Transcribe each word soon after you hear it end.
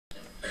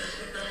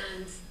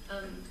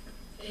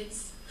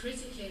it's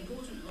critically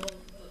important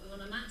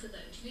on a matter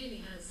that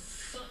clearly has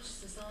such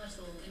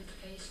societal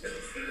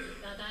implications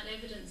that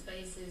evidence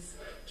base is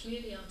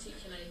clearly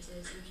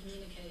articulated and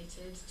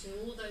communicated to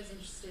all those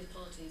interested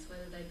parties,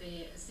 whether they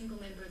be a single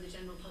member of the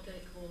general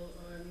public or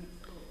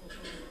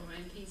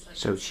MPs like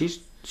So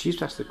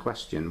she's asked the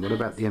question, what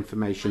about the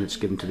information that's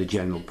given to the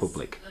general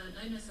public?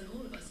 Onus on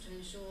all of us to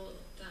ensure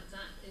that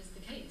is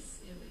the case.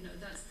 You know,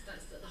 that's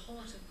at the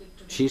heart of good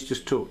democracy. She's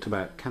just talked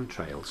about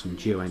chemtrails and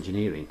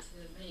geoengineering.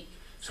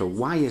 So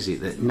why is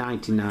it that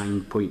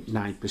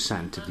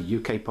 99.9% of the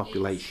UK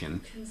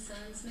population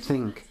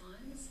think,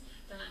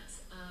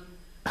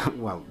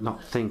 well,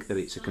 not think that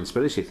it's a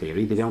conspiracy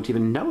theory, they don't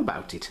even know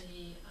about it.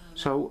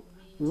 So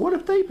what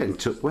have they been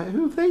who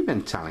have they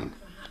been telling?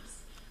 Perhaps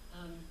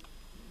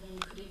one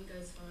could even go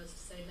as far as to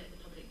say let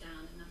the public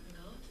down in that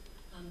regard,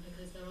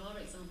 because there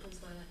are examples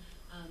where,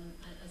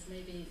 as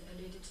maybe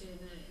alluded to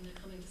in the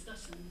coming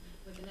discussion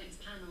with the next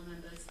panel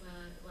members,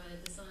 where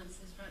the science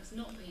has perhaps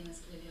not been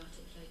as clearly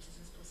articulated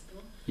as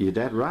possible. You're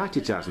dead right,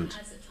 it hasn't. It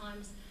has at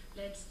times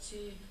led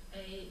to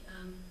a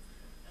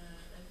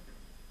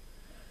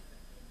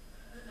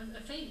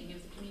failing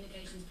of the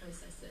communications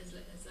process, as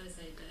I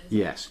say.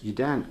 Yes, you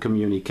don't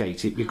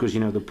communicate it because you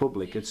know the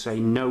public would say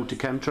no to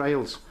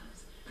chemtrails.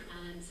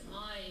 And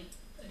I,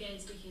 again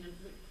speaking of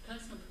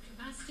personal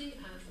capacity,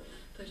 have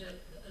put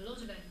a lot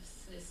of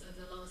emphasis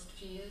over the last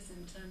few years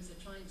in terms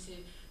of trying to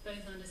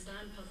both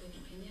understand public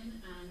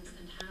opinion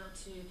and how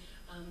to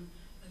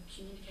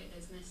communicate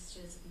those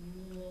messages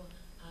more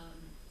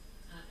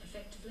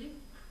effectively.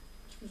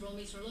 The Royal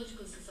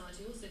Meteorological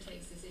Society also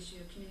takes this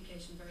issue of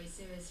communication very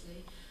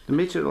seriously. The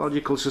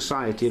Meteorological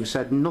Society have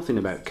said nothing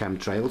about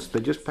chemtrails, they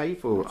just pay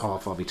for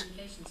half of it.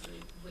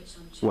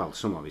 Well,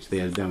 some of it,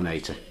 they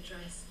donate it.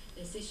 Address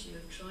this issue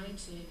of trying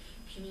to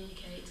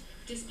communicate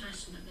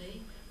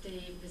dispassionately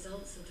the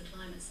results of the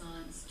climate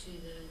science to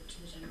the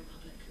general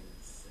public.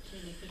 It's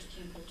clearly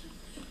critically important.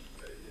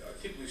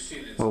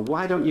 Well,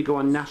 why don't you go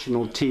on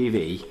national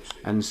TV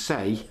and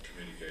say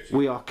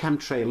we are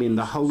chemtrailing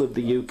the whole of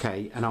the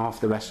UK and half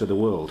the rest of the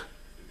world?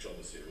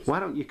 Why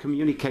don't you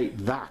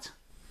communicate that?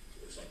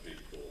 Some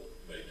people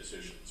made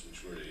decisions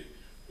which really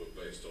were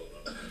based on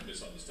a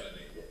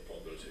misunderstanding of what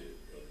probability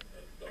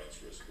and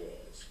balance risk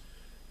was.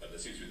 And there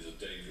seems to be a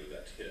danger of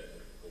that here.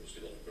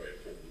 Obviously, a lot of very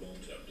important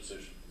long-term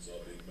decisions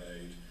are being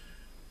made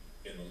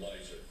in the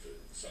light of the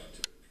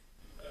scientific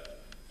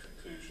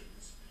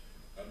conclusions.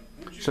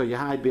 So you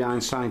hide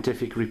behind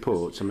scientific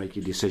reports and make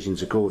your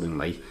decisions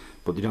accordingly,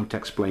 but they don't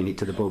explain it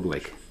to the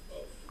public.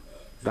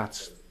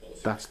 That's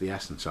the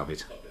essence of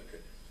it.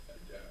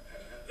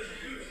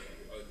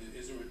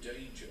 Is there a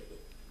danger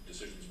that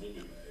decisions will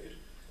be made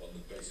on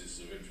the basis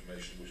of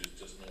information which is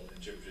just not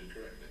interpreted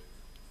correctly?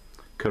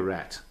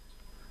 Correct.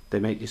 They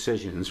make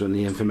decisions when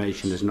the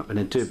information has not been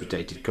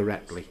interpreted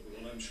correctly.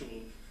 Well, I'm sure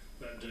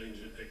that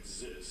danger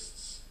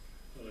exists,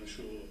 and I'm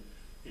sure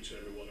each and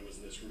every one of us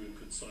in this room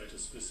could cite a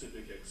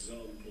specific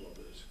example of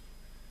it.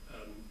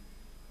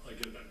 I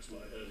go back to my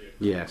earlier...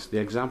 Yes, the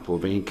example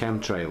being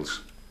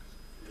chemtrails.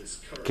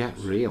 Get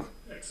real.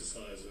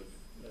 Exercise